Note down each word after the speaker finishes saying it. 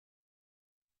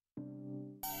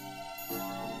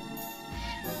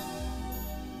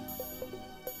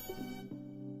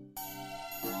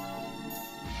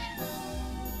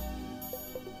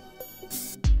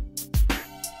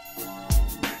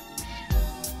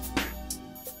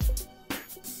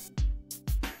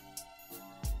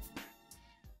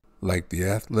Like the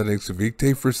Athletics'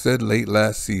 Victor first said late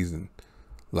last season,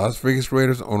 Las Vegas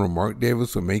Raiders owner Mark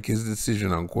Davis would make his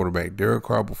decision on quarterback Derek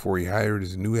Carr before he hired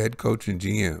his new head coach and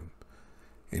GM.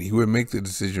 And he would make the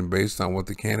decision based on what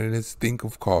the candidates think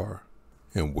of Carr.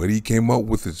 And what he came up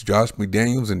with is Josh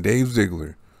McDaniels and Dave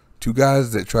Ziegler, two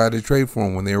guys that tried to trade for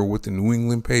him when they were with the New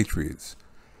England Patriots.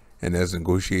 And as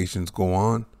negotiations go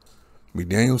on,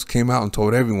 McDaniels came out and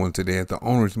told everyone today at the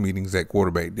owners' meetings that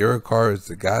quarterback Derek Carr is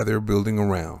the guy they're building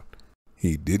around.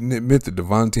 He didn't admit the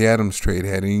Davante Adams trade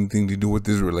had anything to do with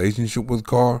his relationship with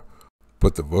Carr,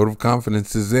 but the vote of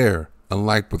confidence is there,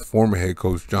 unlike with former head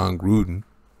coach John Gruden.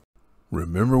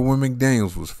 Remember when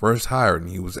McDaniels was first hired and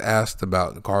he was asked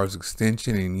about Carr's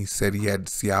extension and he said he had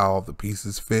to see how all the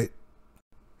pieces fit?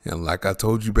 And like I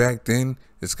told you back then,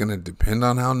 it's going to depend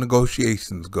on how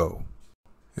negotiations go.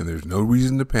 And there's no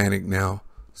reason to panic now.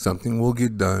 Something will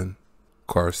get done.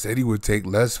 Carr said he would take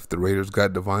less if the Raiders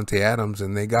got Davante Adams,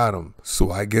 and they got him.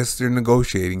 So I guess they're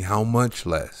negotiating how much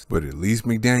less. But at least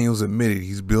McDaniels admitted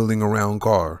he's building around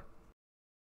Carr.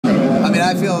 I mean,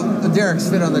 I feel Derek's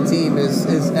fit on the team is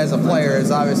as a player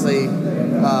is obviously,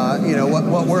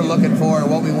 what we're looking for and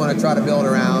what we want to try to build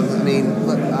around. I mean,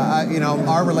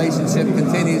 our relationship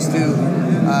continues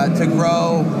to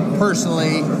grow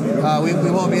personally.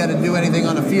 We won't be able to do anything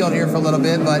on the field here for a little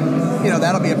bit, but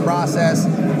that'll be a process.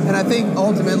 And I think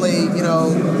ultimately,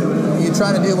 you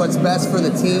try to do what's best for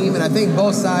the team, and I think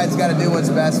both sides got to do what's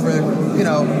best for,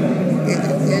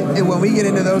 when we get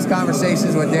into those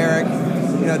conversations with Derek,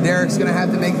 Derek's going to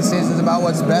have to make decisions about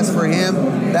what's best for him.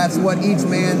 That's what each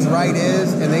man's right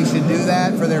is, and they should do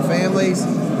that for their families.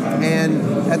 And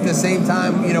at the same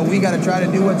time, we got to try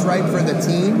to do what's right for the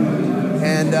team.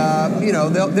 And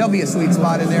there'll be a sweet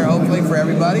spot in there, hopefully, for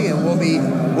everybody, and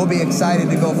we'll be excited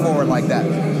to go forward like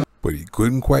that. But he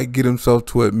couldn't quite get himself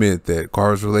to admit that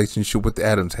Carr's relationship with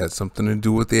Adams had something to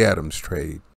do with the Adams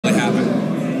trade. What happened?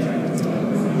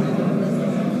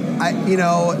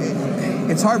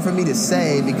 It's hard for me to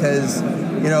say because,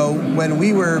 when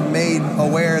we were made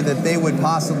aware that they would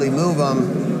possibly move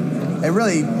him, it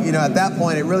really, at that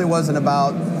point, it really wasn't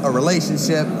about a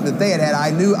relationship that they had.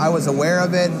 I was aware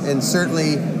of it and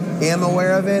certainly am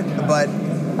aware of it, but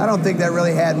I don't think that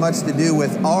really had much to do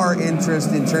with our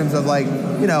interest in terms of we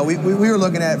were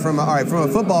looking at it from a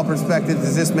football perspective,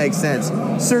 does this make sense?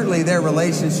 Certainly their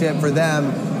relationship for them,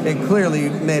 it clearly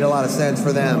made a lot of sense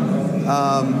for them,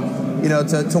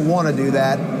 to want to do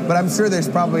that. But I'm sure there's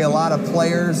probably a lot of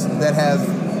players that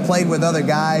have played with other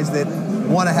guys that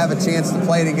want to have a chance to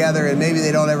play together and maybe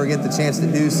they don't ever get the chance to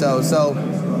do so. So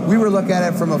we were looking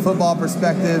at it from a football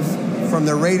perspective, from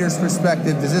the Raiders'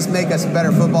 perspective. Does this make us a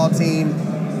better football team?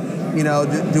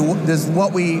 Does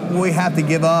what we have to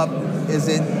give up, is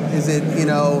it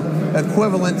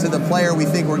equivalent to the player we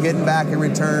think we're getting back in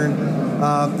return?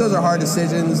 Those are hard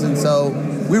decisions, and so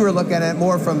we were looking at it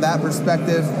more from that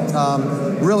perspective.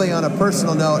 Really, on a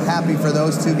personal note, happy for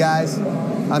those two guys.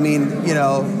 I mean,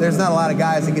 there's not a lot of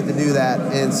guys that get to do that,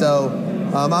 and so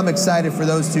I'm excited for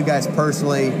those two guys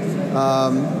personally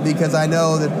because I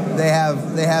know that they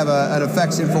have an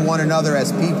affection for one another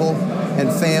as people and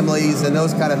families and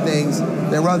those kind of things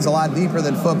that runs a lot deeper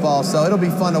than football. So it'll be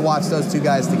fun to watch those two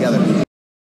guys together.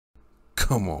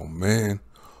 Come on, man.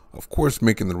 Of course,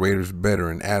 making the Raiders better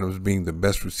and Adams being the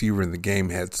best receiver in the game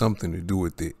had something to do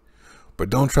with it. But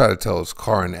don't try to tell us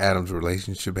Carr and Adams'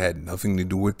 relationship had nothing to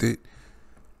do with it.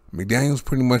 McDaniels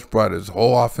pretty much brought his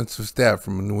whole offensive staff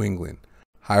from New England,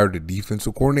 hired a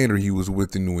defensive coordinator he was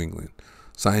with in New England,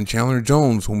 signed Chandler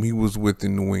Jones, whom he was with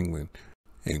in New England,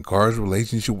 and Carr's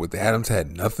relationship with Adams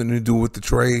had nothing to do with the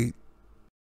trade.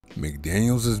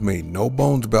 McDaniels has made no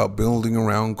bones about building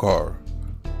around Carr,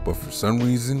 but for some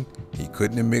reason, he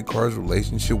couldn't admit Carr's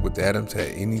relationship with Adams had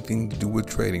anything to do with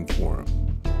trading for him.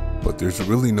 But there's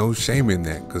really no shame in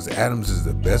that because Adams is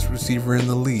the best receiver in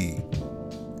the league,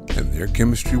 and their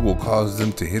chemistry will cause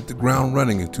them to hit the ground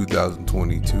running in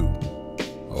 2022.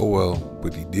 Oh well,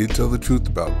 but he did tell the truth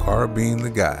about Carr being the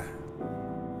guy.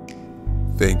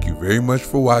 Thank you very much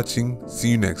for watching. See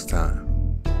you next time.